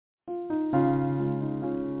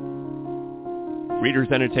Readers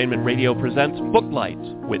Entertainment Radio presents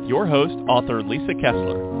Booklights with your host, author Lisa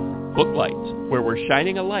Kessler. Booklights, where we're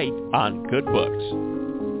shining a light on good books.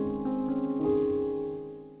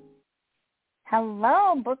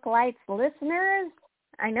 Hello, Booklights listeners.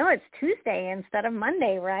 I know it's Tuesday instead of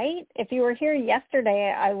Monday, right? If you were here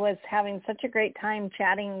yesterday, I was having such a great time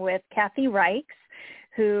chatting with Kathy Reichs,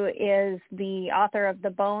 who is the author of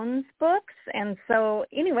the Bones books. And so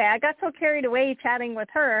anyway, I got so carried away chatting with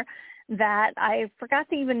her that I forgot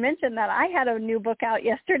to even mention that I had a new book out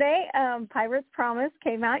yesterday. Pirate's Promise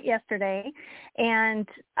came out yesterday. And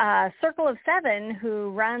Circle of Seven, who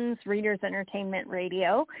runs Readers Entertainment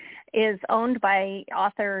Radio, is owned by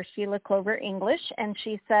author Sheila Clover English. And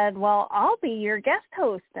she said, well, I'll be your guest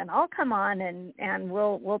host and I'll come on and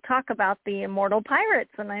we'll talk about the Immortal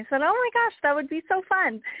pirates. And I said, oh my gosh, that would be so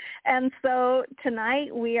fun. And so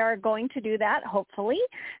tonight we are going to do that, hopefully.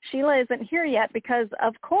 Sheila isn't here yet because,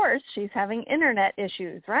 of course, she's having internet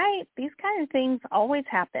issues, right? These kind of things always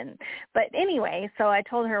happen. But anyway, so I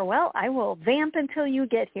told her, well, I will vamp until you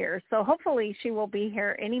get here. So hopefully she will be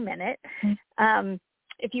here any minute.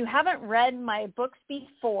 If you haven't read my books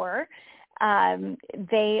before,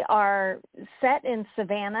 they are set in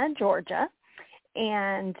Savannah, Georgia,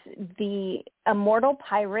 and the Immortal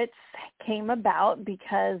Pirates came about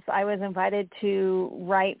because I was invited to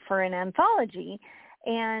write for an anthology,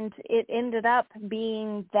 and it ended up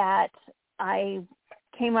being that I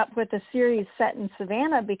came up with a series set in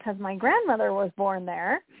Savannah because my grandmother was born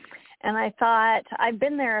there, and I thought, I've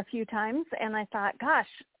been there a few times, and I thought, gosh,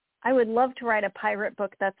 I would love to write a pirate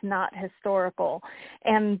book that's not historical.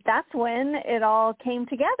 And that's when it all came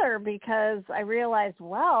together because I realized,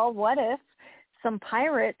 well, what if some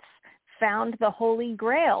pirates found the Holy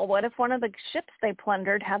Grail? What if one of the ships they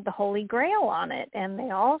plundered had the Holy Grail on it and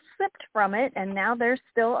they all sipped from it and now they're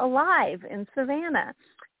still alive in Savannah?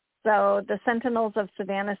 So the Sentinels of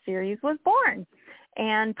Savannah series was born.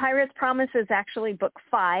 And Pirate's Promise is actually book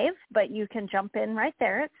 5, but you can jump in right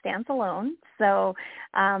there. It stands alone. So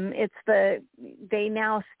they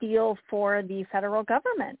now steal for the federal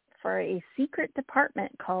government, for a secret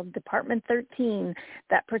department called Department 13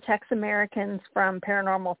 that protects Americans from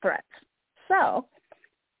paranormal threats. So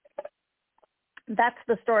that's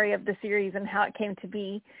the story of the series and how it came to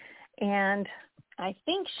be. And I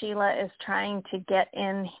think Sheila is trying to get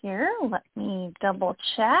in here. Let me double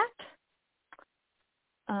check.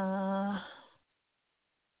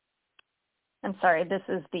 I'm sorry, this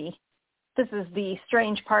is the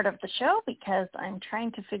strange part of the show because I'm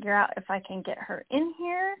trying to figure out if I can get her in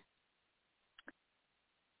here.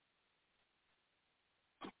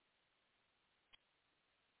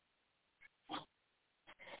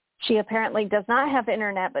 She apparently does not have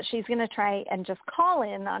internet, but she's going to try and just call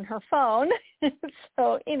in on her phone.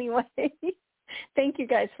 So anyway, thank you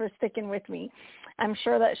guys for sticking with me. I'm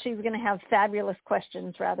sure that she's going to have fabulous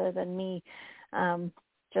questions rather than me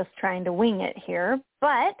just trying to wing it here.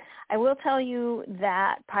 But I will tell you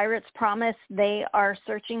that Pirate's Promise, they are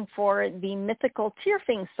searching for the mythical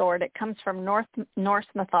Tyrfing sword. It comes from Norse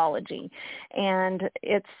mythology, and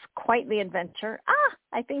it's quite the adventure.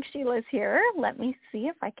 I think Sheila's here. Let me see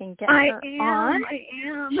if I can get her on. I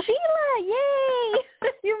am. Sheila, yay!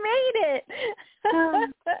 You made it.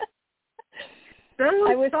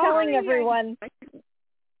 I was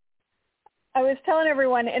telling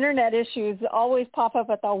everyone internet issues always pop up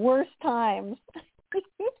at the worst times.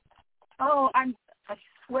 I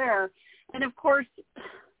swear. And of course, it's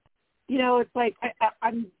like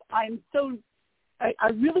I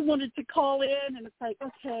really wanted to call in, and it's like,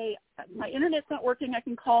 okay, my internet's not working. I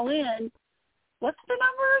can call in. What's the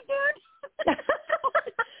number again?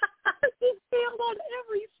 I just failed on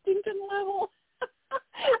every stinking level.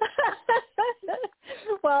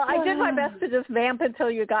 Well, I did my best to just vamp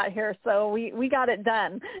until you got here, so we got it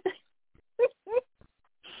done.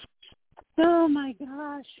 Oh, my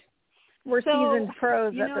gosh. We're seasoned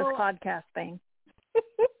pros at this podcast thing.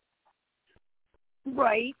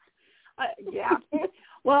 Right. Yeah.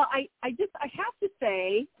 Well, I have to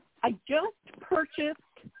say, I just purchased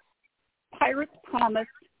Pirate's Promise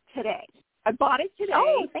today. I bought it today.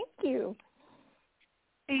 Oh, thank you.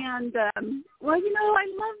 And, I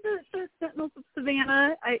love the Sentinels of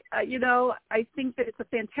Savannah. I think that it's a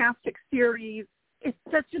fantastic series. It's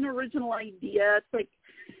such an original idea. It's like,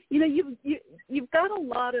 you've got a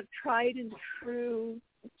lot of tried and true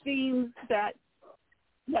themes that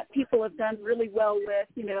people have done really well with,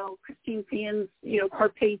 Christine Fien's,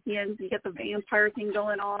 Carpathians. You get the vampire thing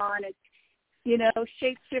going on, and,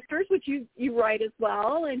 shapeshifters, which you write as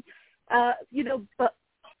well. And, but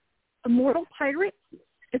Immortal Pirates,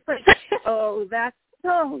 it's like, oh, that's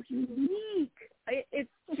so unique. It's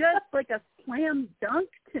just like a slam dunk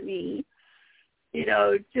to me. You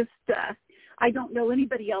know, just I don't know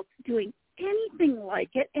anybody else doing anything like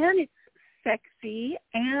it, and it's sexy,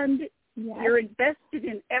 and you're invested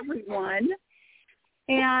in everyone.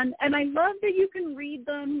 And I love that you can read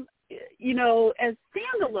them, you know, as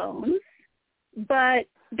standalones, but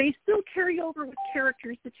they still carry over with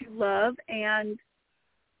characters that you love, and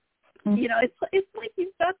you know, it's like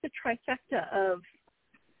you've got the trifecta of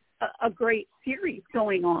a great series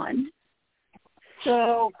going on.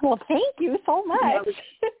 So, well, thank you so much.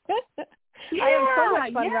 I have so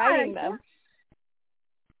much fun writing them.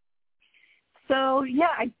 So,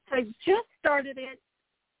 I just started it,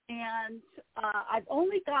 and I've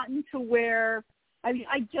only gotten to where,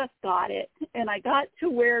 I just got it, and I got to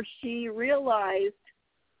where she realized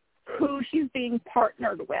who she's being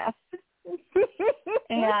partnered with.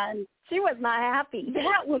 And she was not happy.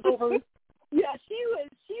 That was over. Yeah,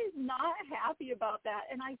 she's not happy about that.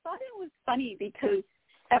 And I thought it was funny because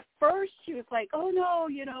at first she was like, oh, no,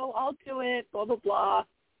 you know, I'll do it, blah, blah, blah.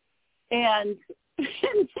 And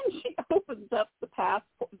then she opens up the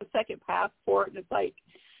second passport, and it's like,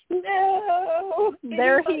 no.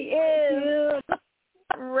 There he is.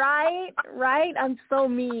 Right. I'm so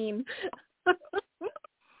mean.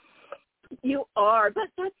 You are, but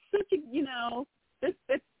that's such a, you know,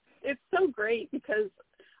 it's so great because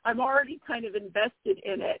I'm already kind of invested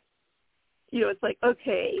in it. You know, it's like,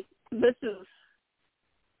 okay, this is,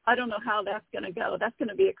 I don't know how that's going to go. That's going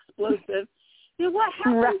to be explosive. You know, what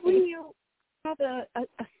happens when you have a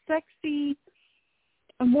sexy,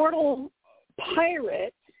 immortal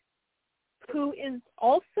pirate who is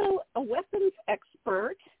also a weapons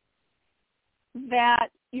expert that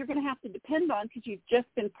you're going to have to depend on because you've just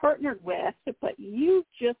been partnered with, but you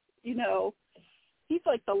just, you know, he's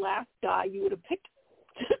like the last guy you would have picked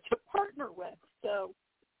to partner with. So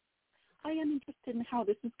I am interested in how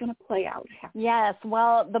this is going to play out. Yes,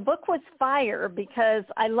 well, the book was fire because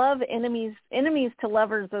I love enemies to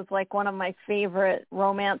lovers is like one of my favorite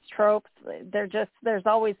romance tropes. There's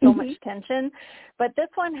always so much tension, but this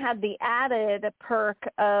one had the added perk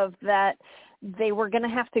of that they were going to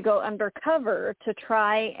have to go undercover to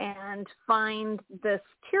try and find this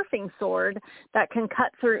Tyrfing sword that can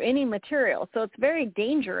cut through any material. So it's very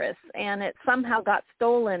dangerous, and it somehow got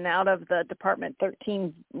stolen out of the Department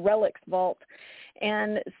 13 relics vault.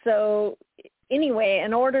 And so anyway,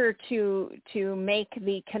 in order to make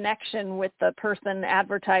the connection with the person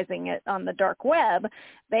advertising it on the dark web,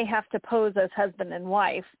 they have to pose as husband and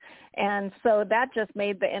wife. And so that just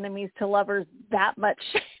made the enemies to lovers that much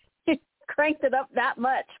cranked it up that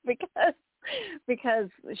much because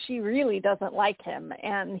she really doesn't like him,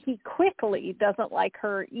 and he quickly doesn't like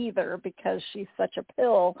her either because she's such a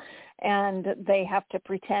pill, and they have to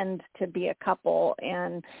pretend to be a couple.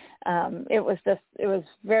 And it was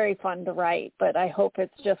very fun to write, but I hope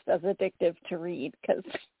it's just as addictive to read because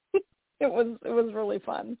it was really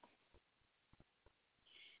fun.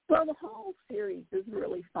 Well, the whole series is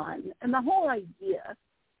really fun, and the whole idea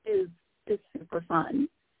is super fun.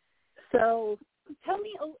 So tell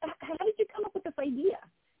me, how did you come up with this idea?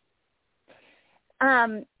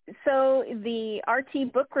 So the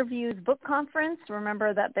RT Book Reviews book conference,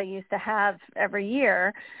 remember that they used to have every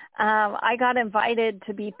year, I got invited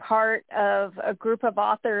to be part of a group of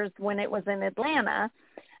authors when it was in Atlanta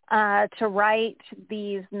to write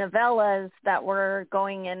these novellas that were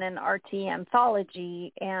going in an RT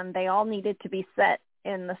anthology, and they all needed to be set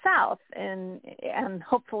in the South and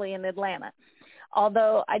hopefully in Atlanta.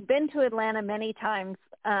 Although I'd been to Atlanta many times,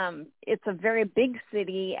 it's a very big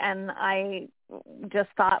city, and I just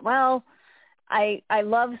thought, well, I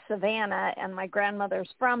love Savannah, and my grandmother's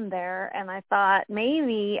from there, and I thought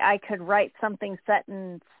maybe I could write something set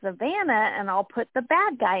in Savannah, and I'll put the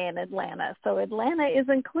bad guy in Atlanta. So Atlanta is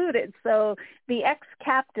included. So the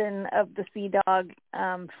ex-captain of the Sea Dog,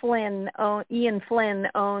 Ian Flynn,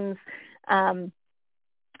 owns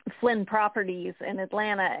Flynn Properties in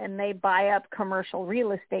Atlanta, and they buy up commercial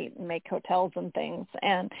real estate and make hotels and things.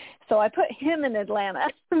 And so I put him in Atlanta.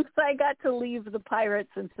 So I got to leave the pirates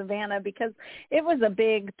in Savannah because it was a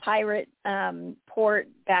big pirate port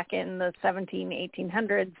back in the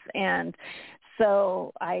 1800s. And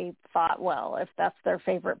so I thought, well, if that's their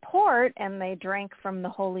favorite port and they drank from the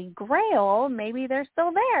Holy Grail, maybe they're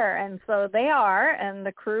still there. And so they are, and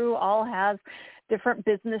the crew all has different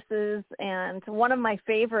businesses, and one of my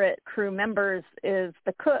favorite crew members is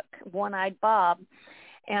the cook, One-Eyed Bob.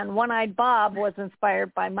 And One-Eyed Bob was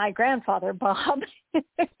inspired by my grandfather, Bob.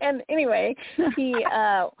 And anyway,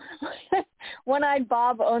 One-Eyed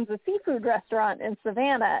Bob owns a seafood restaurant in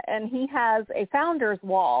Savannah, and he has a founder's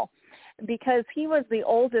wall because he was the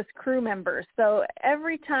oldest crew member. So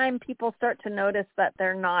every time people start to notice that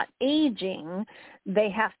they're not aging, they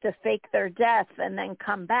have to fake their death and then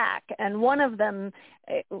come back. And one of them,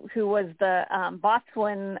 who was the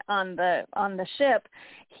boatswain on the ship,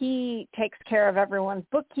 he takes care of everyone's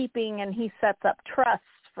bookkeeping, and he sets up trusts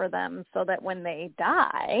for them so that when they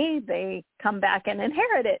die, they come back and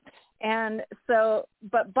inherit it. And so,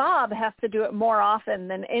 but Bob has to do it more often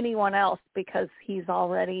than anyone else because he's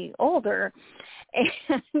already older.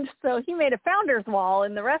 And so he made a founder's wall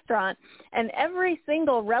in the restaurant, and every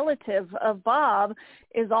single relative of Bob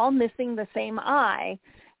is all missing the same eye.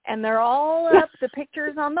 And they're all up, the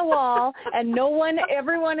pictures on the wall, and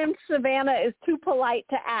everyone in Savannah is too polite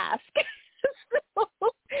to ask. So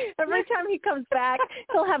every time he comes back,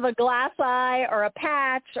 he'll have a glass eye or a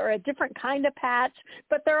patch or a different kind of patch,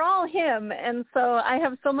 but they're all him. And so I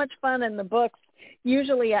have so much fun in the books.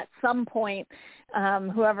 Usually at some point,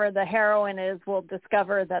 whoever the heroine is will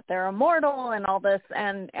discover that they're immortal and all this,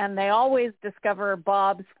 and they always discover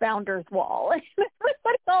Bob's founder's wall. And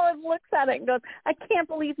everybody always looks at it and goes, I can't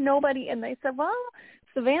believe nobody. And they said, well,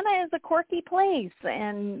 Savannah is a quirky place,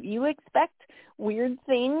 and you expect weird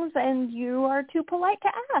things, and you are too polite to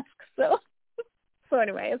ask. So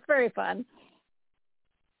anyway, it's very fun.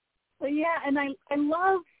 Well, yeah, and I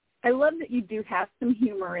love that you do have some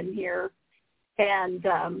humor in here, and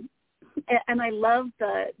I love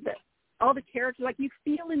the all the characters. Like, you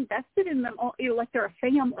feel invested in them, all, like they're a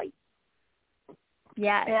family.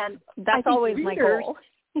 Yeah, and that's always my goal.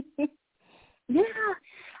 Yeah,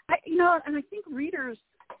 and I think readers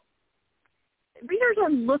are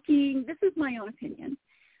looking, this is my own opinion,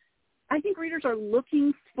 I think readers are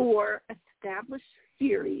looking for established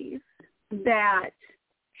series that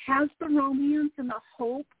has the romance and the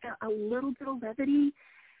hope and a little bit of levity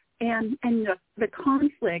and the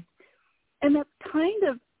conflict. And that's kind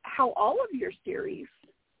of how all of your series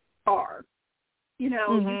are. You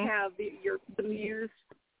have the Muse,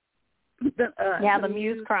 the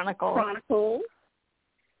Muse Chronicles.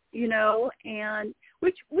 And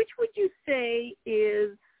which would you say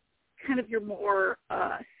is kind of your more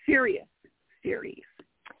serious series?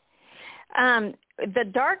 The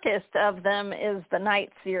darkest of them is the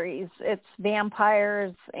Night series. It's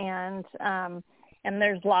vampires, and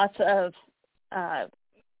there's lots of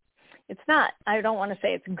it's not, I don't want to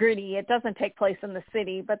say it's gritty. It doesn't take place in the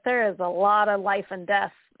city, but there is a lot of life and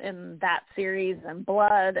death in that series, and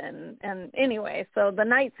blood, and anyway, so the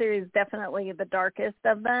Night series is definitely the darkest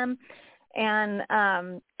of them. And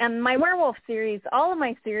my werewolf series, all of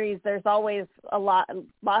my series, there's always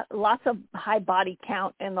lots of high body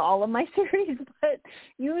count in all of my series, but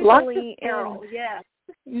usually lots of peril,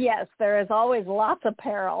 yes, there is always lots of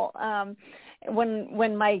peril.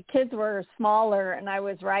 When my kids were smaller and I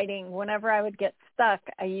was writing, whenever I would get stuck,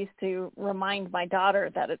 I used to remind my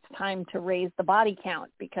daughter that it's time to raise the body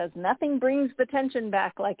count, because nothing brings the tension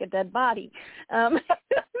back like a dead body.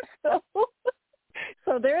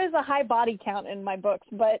 So there is a high body count in my books,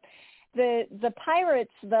 but the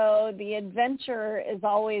pirates, though, the adventure is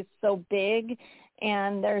always so big,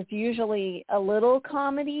 and there's usually a little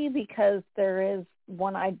comedy because there is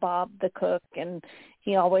One-Eyed Bob the cook, and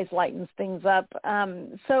he always lightens things up.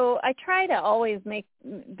 So I try to always make,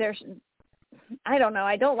 I don't know,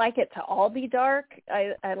 I don't like it to all be dark.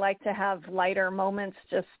 I like to have lighter moments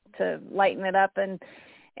just to lighten it up,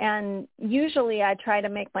 and usually I try to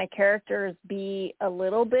make my characters be a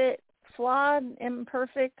little bit flawed,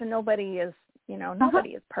 imperfect, and nobody is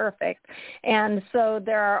perfect. And so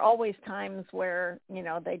there are always times where,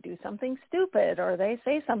 they do something stupid, or they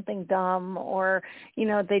say something dumb, or,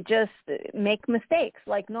 they just make mistakes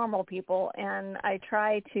like normal people. And I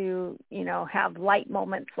try to, have light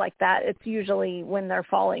moments like that. It's usually when they're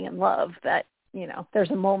falling in love that,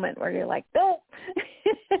 there's a moment where you're like, oh,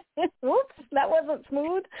 whoops, that wasn't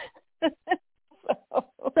smooth.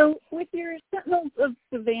 So with your Sentinels of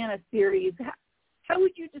Savannah series, how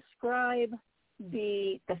would you describe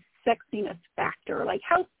the sexiness factor? Like,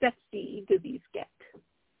 how sexy do these get?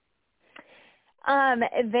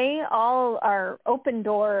 They all are open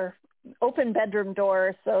bedroom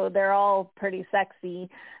door, so they're all pretty sexy.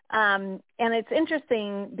 And it's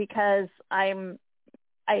interesting because I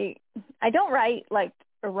don't write like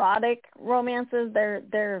erotic romances.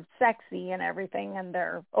 They're sexy and everything, and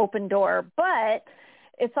they're open door, but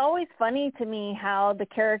it's always funny to me how the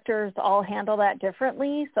characters all handle that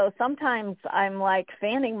differently. So sometimes I'm like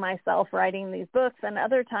fanning myself writing these books, and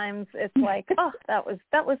other times it's like, oh, that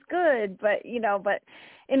was good. But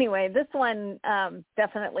anyway, this one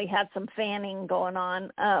definitely had some fanning going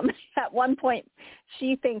on. At one point,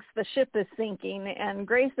 she thinks the ship is sinking, and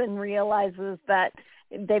Grayson realizes that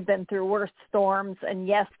they've been through worse storms, and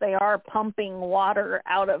yes, they are pumping water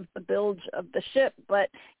out of the bilge of the ship, but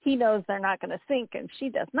he knows they're not going to sink, and she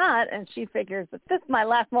does not, and she figures that this is my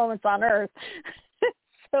last moments on Earth.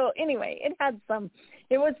 So anyway,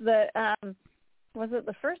 it was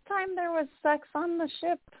the first time there was sex on the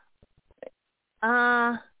ship?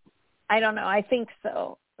 I don't know. I think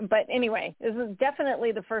so. But anyway, this is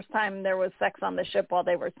definitely the first time there was sex on the ship while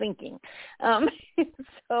they were sinking.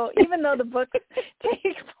 So even though the books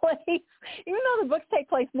take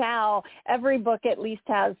place now, every book at least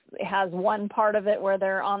has one part of it where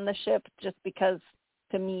they're on the ship, just because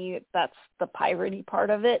to me that's the piratey part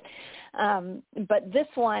of it. But this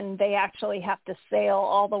one, they actually have to sail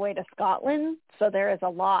all the way to Scotland, so there is a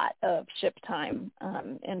lot of ship time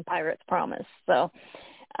in Pirate's Promise.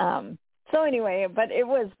 So anyway, but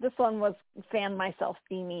this one was fan myself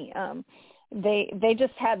steamy. They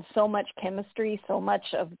just had so much chemistry, so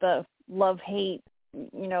much of the love-hate,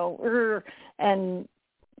 and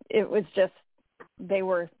it was just, they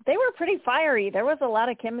were pretty fiery. There was a lot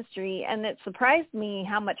of chemistry, and it surprised me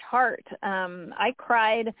how much heart. I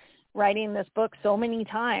cried writing this book so many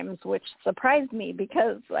times, which surprised me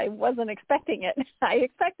because I wasn't expecting it. I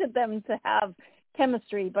expected them to have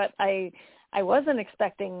chemistry, but I wasn't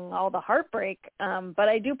expecting all the heartbreak, but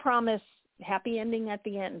I do promise happy ending at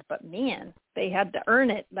the end. But man, they had to earn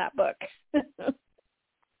it, that book.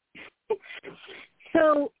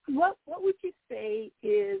 So what would you say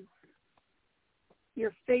is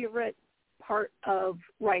your favorite part of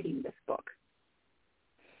writing this book?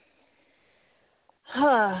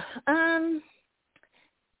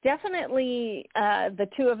 Definitely the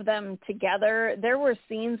two of them together. There were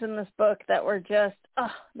scenes in this book that were just,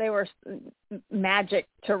 they were magic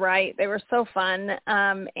to write. They were so fun.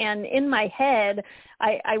 And in my head,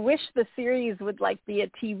 I wish the series would be a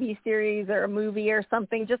TV series or a movie or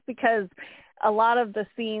something, just because a lot of the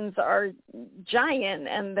scenes are giant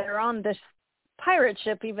and they're on this pirate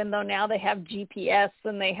ship, even though now they have GPS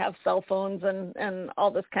and they have cell phones and all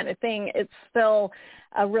this kind of thing. It's still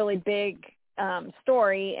a really big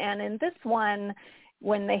story. And in this one,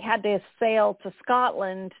 when they had to sail to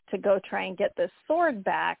Scotland to go try and get this sword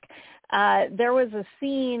back, there was a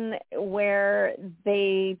scene where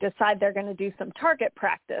they decide they're going to do some target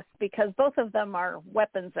practice, because both of them are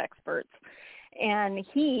weapons experts. And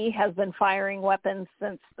he has been firing weapons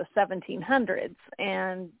since the 1700s,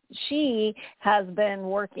 and she has been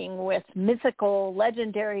working with mythical,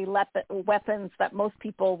 legendary weapons that most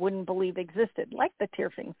people wouldn't believe existed, like the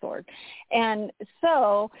Tyrfing sword. And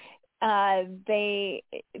so they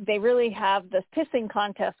really have this pissing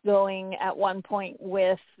contest going at one point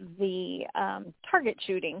with the target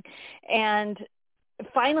shooting. And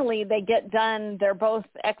finally, they get done. They're both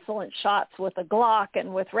excellent shots with a Glock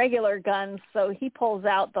and with regular guns. So he pulls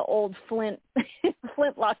out the old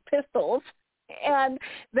flintlock pistols. And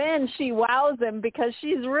then she wows him because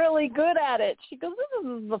she's really good at it. She goes, "This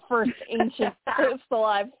is the first ancient pistol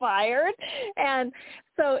I've fired." And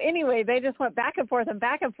so anyway, they just went back and forth.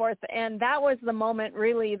 And that was the moment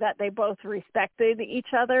really that they both respected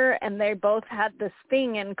each other. And they both had this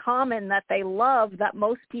thing in common that they love, that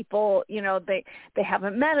most people, they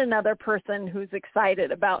haven't met another person who's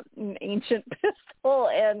excited about an ancient pistol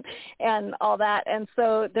and all that. And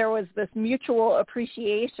so there was this mutual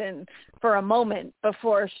appreciation for a moment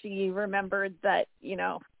before she remembered that,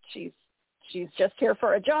 she's just here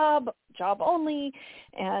for a job only,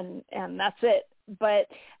 and that's it. But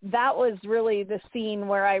that was really the scene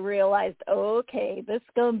where I realized, okay, this is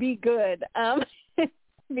going to be good,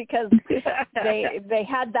 because they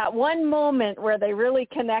had that one moment where they really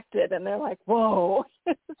connected, and they're like, whoa.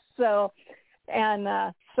 So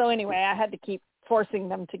anyway, I had to keep forcing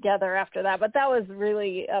them together after that. But that was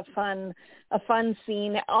really a fun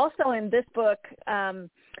scene. Also in this book,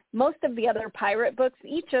 most of the other pirate books,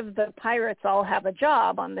 each of the pirates all have a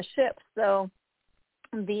job on the ship. So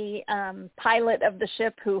the pilot of the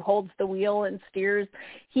ship who holds the wheel and steers,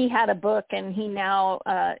 he had a book, and he now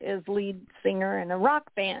is lead singer in a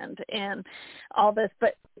rock band and all this.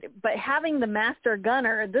 But having the master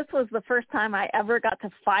gunner, this was the first time I ever got to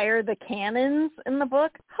fire the cannons in the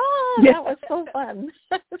book. Oh, that was so fun.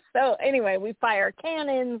 So anyway, we fire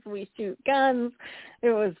cannons, we shoot guns.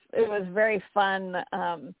 It was very fun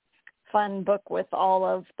book with all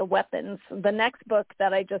of the weapons. The next book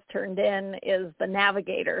that I just turned in is The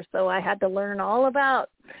Navigator, so I had to learn all about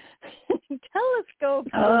telescopes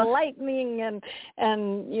and lightning and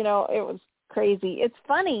it was crazy. It's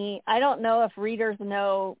funny, I don't know if readers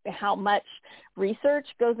know how much research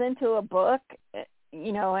goes into a book,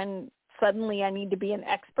 and suddenly I need to be an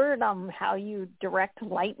expert on how you direct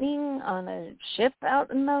lightning on a ship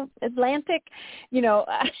out in the Atlantic. You know,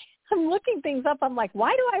 I'm looking things up. I'm like,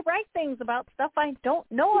 why do I write things about stuff I don't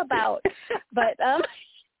know about? But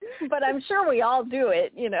I'm sure we all do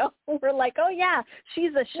it, you know. We're like, oh, yeah,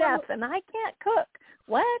 she's a chef and I can't cook.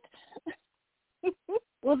 What?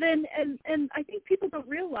 Well, then, and I think people don't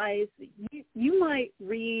realize you might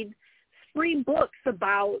read 3 books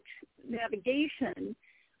about navigation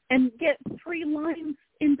and get 3 lines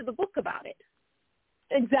into the book about it.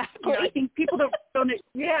 Exactly. You know, I think people don't,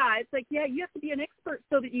 yeah, it's like, yeah, you have to be an expert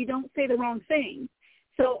so that you don't say the wrong thing.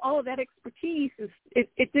 So all of that expertise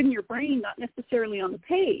it's in your brain, not necessarily on the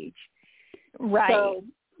page. Right. So,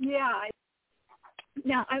 yeah.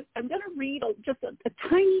 Now, I'm going to read just a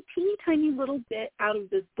teeny little bit out of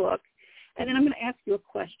this book, and then I'm going to ask you a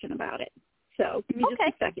question about it. So give me just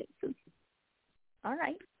a second. All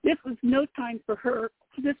right. This was no time for her.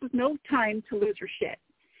 This was no time to lose her shit.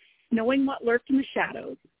 Knowing what lurked in the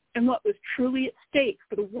shadows and what was truly at stake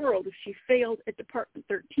for the world if she failed at Department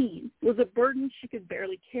 13 was a burden she could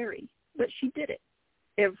barely carry, but she did it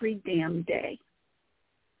every damn day.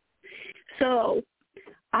 So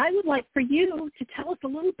I would like for you to tell us a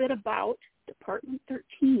little bit about Department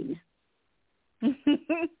 13.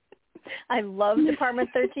 I love Department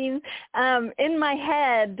 13. In my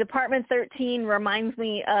head, Department 13 reminds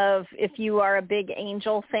me of, if you are a big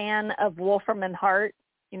Angel fan, of Wolfram and Hart,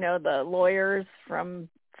 you know, the lawyers from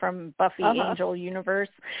Buffy Angel Universe,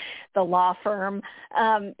 the law firm.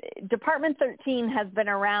 Department 13 has been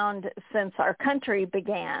around since our country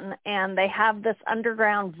began, and they have this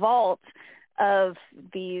underground vault of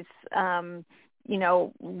these, you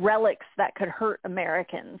know, relics that could hurt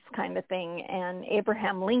Americans kind of thing. And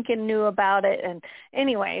Abraham Lincoln knew about it. And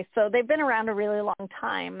anyway, so they've been around a really long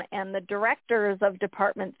time. And the directors of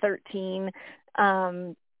Department 13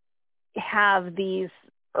 have these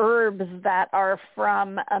herbs that are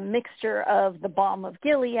from a mixture of the balm of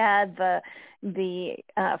Gilead, the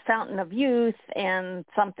fountain of youth, and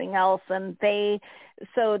something else. And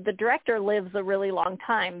so the director lives a really long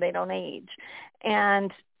time. They don't age.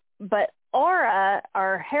 But Aura,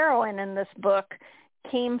 our heroine in this book,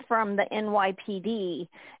 came from the NYPD,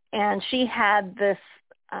 and she had this,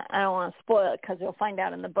 I don't want to spoil it because you'll find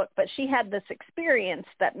out in the book, but she had this experience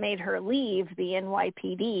that made her leave the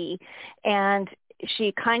NYPD, and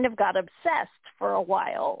she kind of got obsessed for a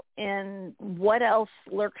while in what else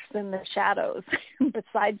lurks in the shadows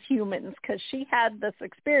besides humans, because she had this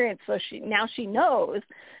experience. So now she knows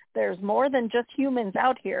there's more than just humans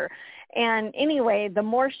out here. And anyway, the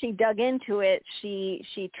more she dug into it, she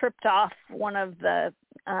tripped off one of the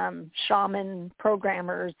shaman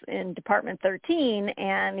programmers in Department 13,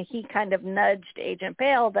 and he kind of nudged Agent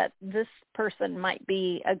Bale that this person might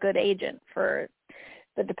be a good agent for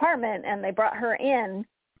the department, and they brought her in.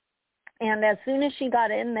 And as soon as she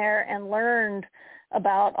got in there and learned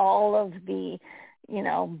about all of the, you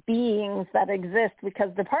know, beings that exist,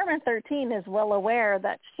 because Department 13 is well aware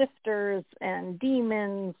that shifters and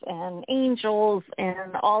demons and angels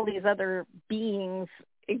and all these other beings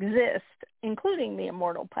exist, including the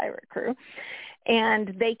Immortal pirate crew.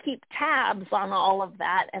 And they keep tabs on all of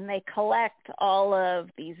that, and they collect all of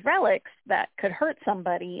these relics that could hurt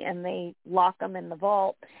somebody, and they lock them in the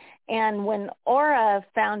vault. And when Aura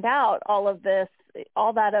found out all of this,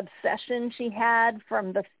 all that obsession she had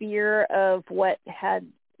from the fear of what had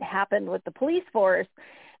happened with the police force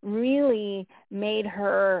really made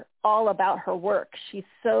her all about her work. She's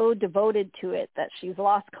so devoted to it that she's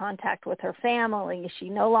lost contact with her family. She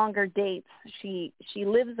no longer dates. She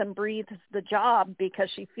lives and breathes the job because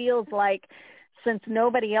she feels like, since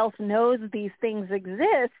nobody else knows these things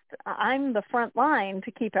exist, I'm the front line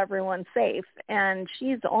to keep everyone safe, and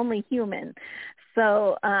she's only human.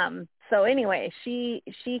 So anyway, she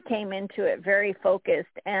came into it very focused,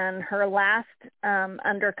 and her last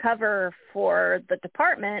undercover for the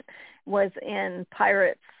department was in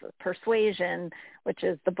Pirates Persuasion, which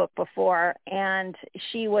is the book before, and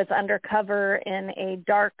she was undercover in a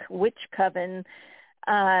dark witch coven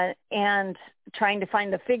and trying to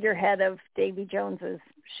find the figurehead of Davy Jones's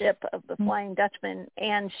ship of the Flying Dutchman.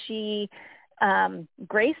 And she,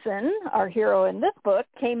 Grayson, our hero in this book,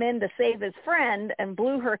 came in to save his friend and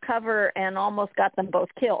blew her cover and almost got them both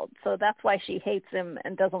killed. So that's why she hates him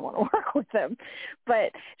and doesn't want to work with him.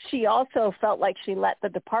 But she also felt like she let the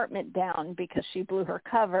department down because she blew her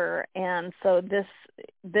cover. And so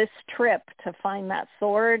this trip to find that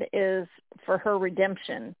sword is for her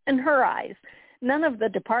redemption in her eyes. None of the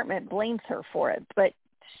department blames her for it, but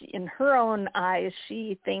in her own eyes,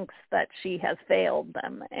 she thinks that she has failed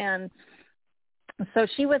them. And So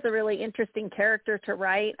she was a really interesting character to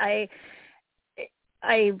write. I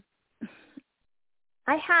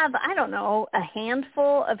have, I don't know, a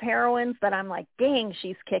handful of heroines that I'm like, dang,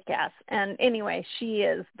 she's kick-ass. And anyway, she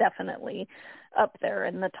is definitely up there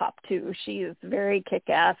in the top two. She is very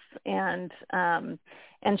kick-ass, and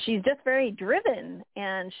she's just very driven,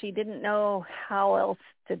 and she didn't know how else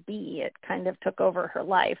to be. It kind of took over her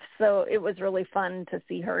life. So it was really fun to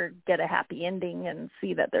see her get a happy ending and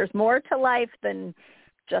see that there's more to life than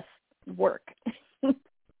just work.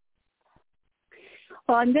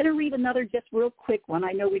 Well, I'm going to read another just real quick one.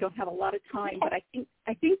 I know we don't have a lot of time, but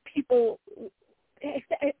I think people,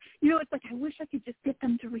 it's like I wish I could just get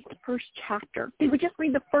them to read the first chapter. They would just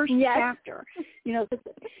read the first chapter.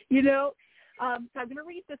 So I'm going to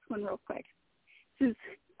read this one real quick. It says,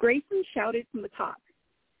 Grayson shouted from the top,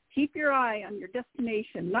 "Keep your eye on your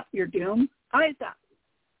destination, not your doom. Eyes up."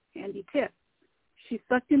 Handy tip. She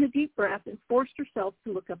sucked in a deep breath and forced herself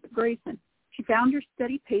to look up at Grayson. She found her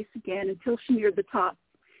steady pace again until she neared the top.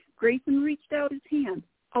 Grayson reached out his hand.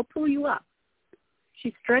 "I'll pull you up."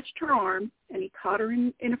 She stretched her arm, and he caught her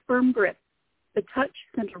in a firm grip. The touch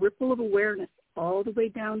sent a ripple of awareness all the way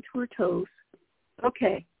down to her toes.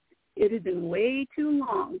 Okay, it had been way too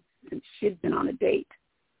long since she'd been on a date.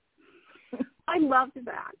 I loved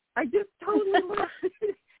that. I just totally loved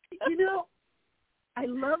it. I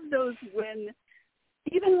love those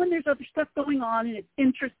even when there's other stuff going on and it's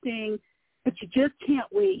interesting, but you just can't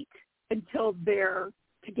wait until they're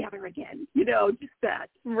together again, just that.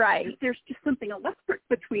 Right. There's just something electric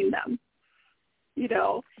between them,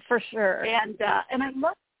 For sure. And I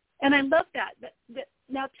love that.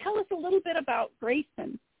 Now tell us a little bit about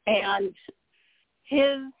Grayson and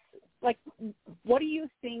his, what do you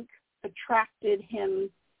think attracted him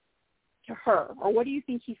to her, or what do you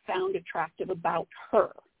think he found attractive about her?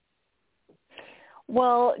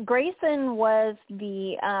 Well, Grayson was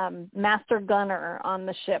the master gunner on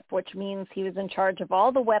the ship, which means he was in charge of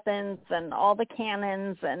all the weapons and all the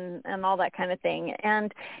cannons and all that kind of thing.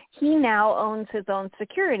 And he now owns his own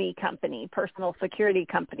security company, personal security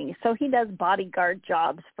company. So he does bodyguard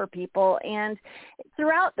jobs for people. And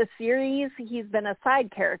throughout the series, he's been a side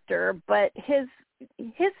character, but his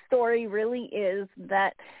story really is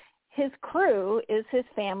that his crew is his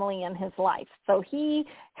family and his life. So he's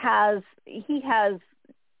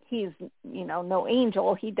no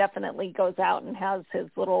angel. He definitely goes out and has his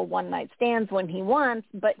little one-night stands when he wants,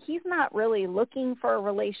 but he's not really looking for a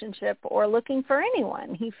relationship or looking for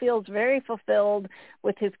anyone. He feels very fulfilled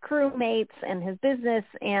with his crewmates and his business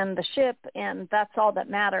and the ship, and that's all that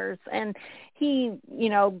matters. And he,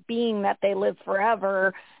 being that they live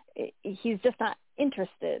forever, he's just not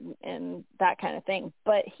interested in that kind of thing.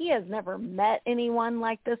 But he has never met anyone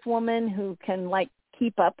like this woman who can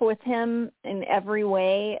keep up with him in every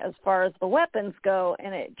way as far as the weapons go,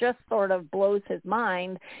 and it just sort of blows his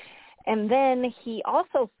mind. And then he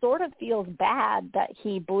also sort of feels bad that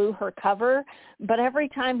he blew her cover, but every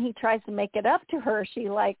time he tries to make it up to her, she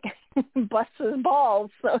busts his balls.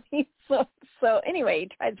 So anyway, he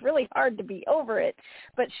tries really hard to be over it,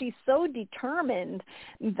 but she's so determined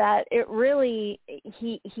that it really,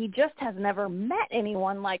 he just has never met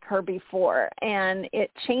anyone like her before, and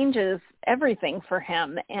it changes everything for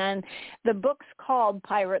him. And the book's called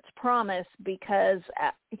Pirate's Promise because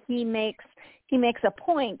he makes a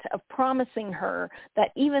point of promising her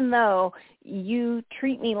that even though you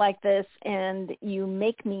treat me like this and you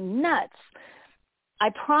make me nuts,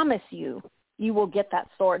 I promise you will get that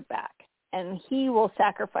sword back. And he will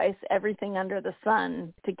sacrifice everything under the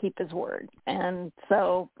sun to keep his word. And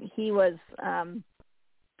so he was,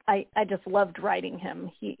 I just loved writing him.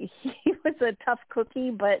 He was a tough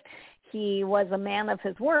cookie, but he was a man of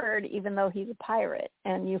his word, even though he's a pirate.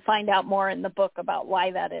 And you find out more in the book about why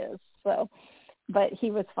that is. So, but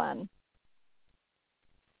he was fun.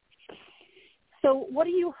 So what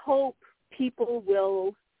do you hope people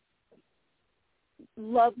will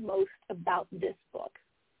love most about this book?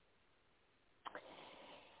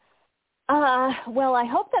 Well, I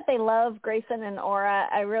hope that they love Grayson and Aura.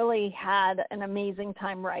 I really had an amazing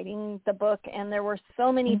time writing the book, and there were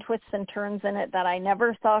so many twists and turns in it that I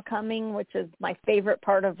never saw coming, which is my favorite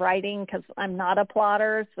part of writing because I'm not a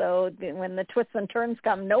plotter. So when the twists and turns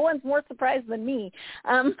come, no one's more surprised than me.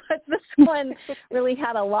 But this one really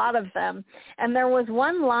had a lot of them. And there was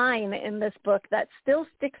one line in this book that still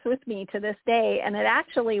sticks with me to this day, and it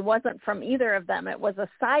actually wasn't from either of them. It was a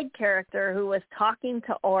side character who was talking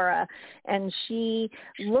to Aura, and she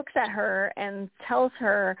looks at her and tells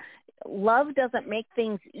her, love doesn't make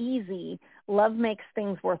things easy. Love makes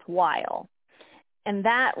things worthwhile. And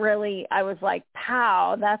that really, I was like,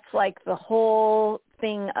 pow, that's like the whole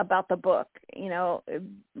thing about the book. You know,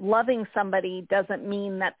 loving somebody doesn't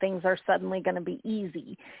mean that things are suddenly going to be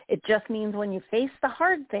easy. It just means when you face the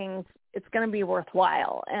hard things, it's going to be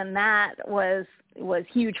worthwhile. And that was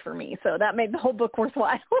huge for me. So that made the whole book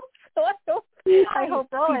worthwhile. So I hope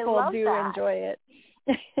people do enjoy it.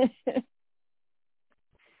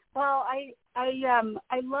 Well, I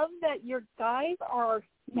love that your guys are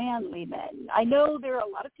manly men. I know there are a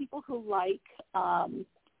lot of people who like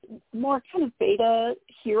more kind of beta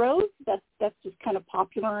heroes. That's just kind of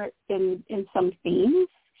popular in some themes.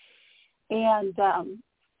 And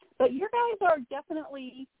but your guys are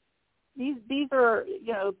definitely these are,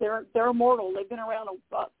 you know, they're immortal. They've been around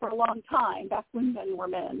for a long time, back when men were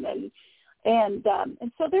men, and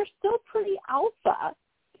so they're still pretty alpha.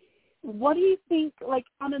 What do you think, like,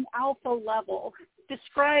 on an alpha level?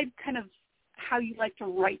 Describe kind of how you like to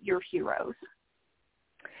write your heroes.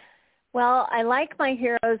 Well, I like my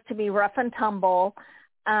heroes to be rough and tumble,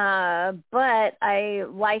 but I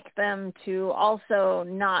like them to also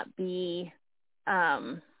not be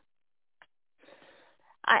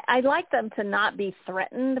I like them to not be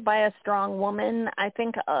threatened by a strong woman. I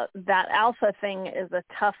think that alpha thing is a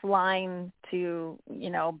tough line to, you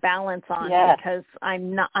know, balance on, because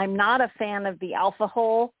I'm not a fan of the alpha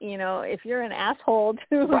hole. You know, if you're an asshole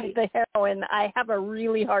to the heroine, I have a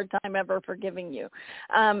really hard time ever forgiving you.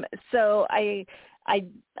 So I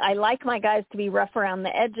like my guys to be rough around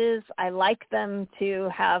the edges. I like them to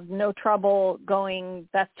have no trouble going,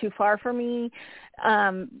 that's too far for me.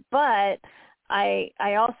 But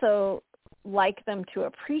I also like them to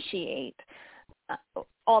appreciate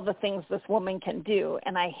all the things this woman can do,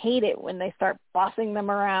 and I hate it when they start bossing them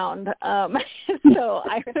around. So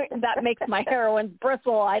that makes my heroines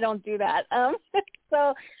bristle. I don't do that.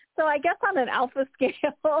 So I guess on an alpha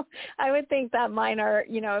scale, I would think that mine are,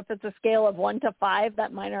 you know, if it's a scale of 1 to 5,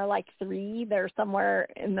 that mine are like 3. They're somewhere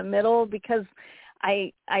in the middle, because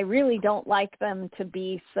I really don't like them to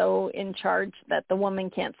be so in charge that the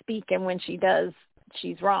woman can't speak, and when she does,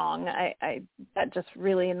 she's wrong. That just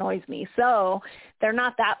really annoys me. So they're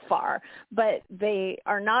not that far, but they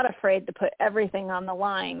are not afraid to put everything on the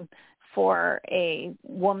line for a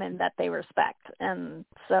woman that they respect. And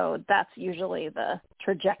so that's usually the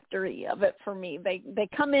trajectory of it for me. They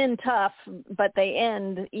come in tough, but they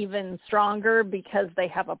end even stronger because they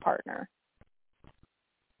have a partner.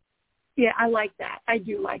 Yeah, I like that. I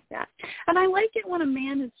do like that. And I like it when a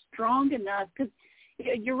man is strong enough, because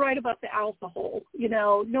you're right about the alpha hole. You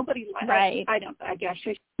know, nobody likes, right. I guess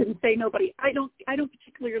I shouldn't say nobody. I don't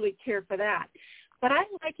particularly care for that. But I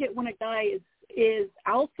like it when a guy is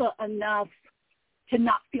alpha enough to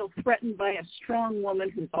not feel threatened by a strong woman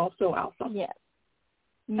who's also alpha. Yes.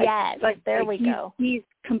 Yes. There we go. He's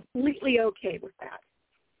completely okay with that.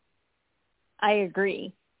 I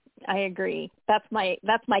agree. That's my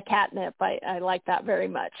catnip. I like that very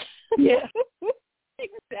much. Yeah,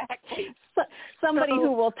 exactly. Somebody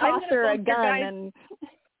who will toss her a gun and.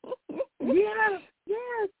 Yeah.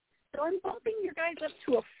 So I'm bumping your guys up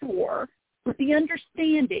to a 4, with the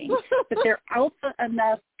understanding that they're alpha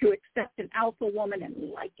enough to accept an alpha woman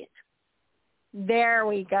and like it. There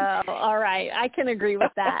we go. All right, I can agree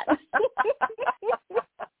with that.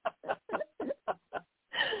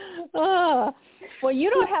 Oh. Well,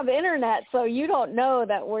 you don't have internet, so you don't know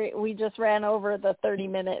that we just ran over the 30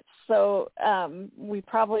 minutes. So we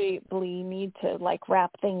probably need to, like,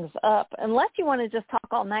 wrap things up, unless you want to just talk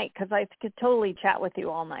all night, because I could totally chat with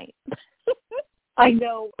you all night. I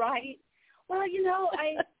know, right? Well, you know,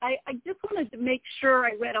 I just wanted to make sure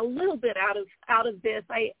I read a little bit out of this.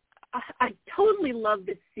 I totally love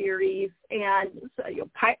this series, and so, you know,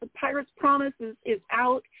 Pirate's Promise is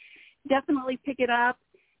out. Definitely pick it up.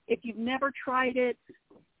 If you've never tried it,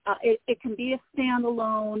 it can be a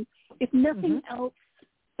standalone. If nothing else,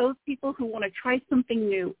 those people who want to try something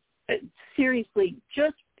new, seriously,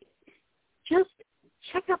 just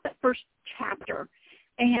check out that first chapter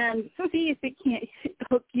and see if it can't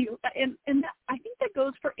hook you. And that, I think that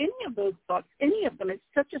goes for any of those books. Any of them. It's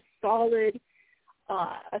such a solid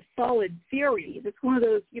series. It's one of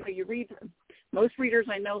those, you know, you read. Most readers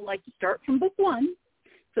I know like to start from book 1.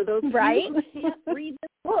 So those who can't read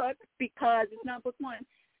this book because it's not book 1,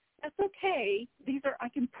 that's okay. I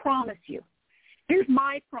can promise you. Here's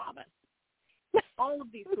my promise. All of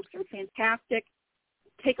these books are fantastic.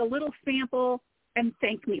 Take a little sample and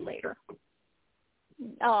thank me later.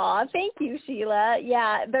 Oh, thank you, Sheila.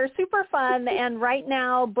 Yeah, they're super fun. And right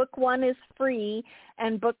now, book 1 is free,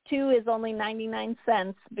 and book 2 is only 99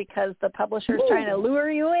 cents because the publisher's trying to lure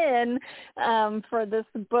you in for this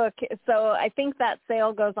book. So I think that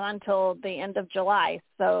sale goes on till the end of July.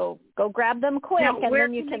 So go grab them quick, and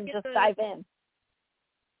then you can just dive in.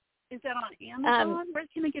 Is that on Amazon? Where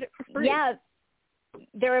can I get it for free? Yeah,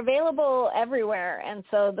 they're available everywhere. And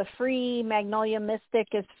so the free Magnolia Mystic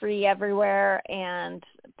is free everywhere, and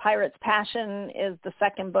Pirate's Passion is the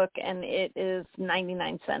second book, and it is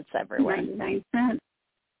 99 cents everywhere. 99 cents.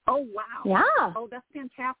 Oh, wow. Yeah. Oh, that's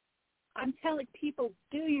fantastic. I'm telling people,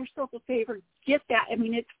 do yourself a favor, get that. I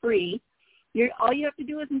mean, it's free. All you have to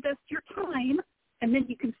do is invest your time, and then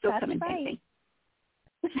you can still come and pay me.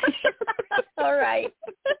 All right.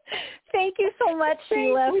 Thank you so much,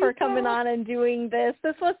 Sheila, for coming on and doing this.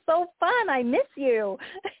 This was so fun. I miss you.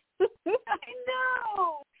 I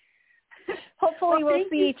know. Hopefully we'll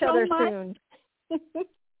see each other soon.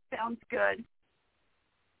 Sounds good.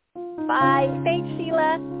 Bye. Thanks,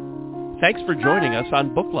 Sheila. Thanks for joining us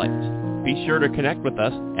on Booklights. Be sure to connect with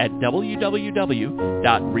us at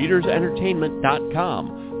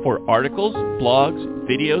www.readersentertainment.com for articles, blogs,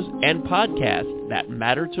 videos, and podcasts that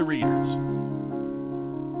matter to readers.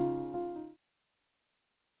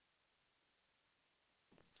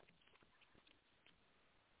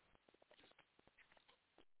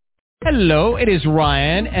 Hello, it is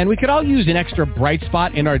Ryan, and we could all use an extra bright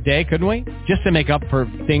spot in our day, couldn't we? Just to make up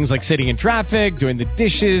for things like sitting in traffic, doing the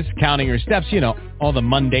dishes, counting your steps, all the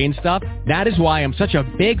mundane stuff. That is why I'm such a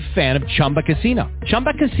big fan of Chumba Casino.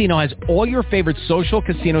 Chumba Casino has all your favorite social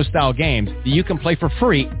casino-style games that you can play for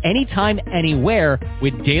free anytime, anywhere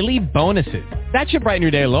with daily bonuses. That should brighten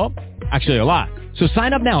your day a little. Actually, a lot. So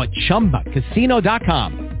sign up now at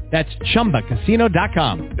ChumbaCasino.com. That's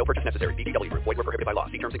ChumbaCasino.com. No purchase necessary. VGW Group. Void where prohibited by law.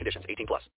 See terms and conditions. 18+.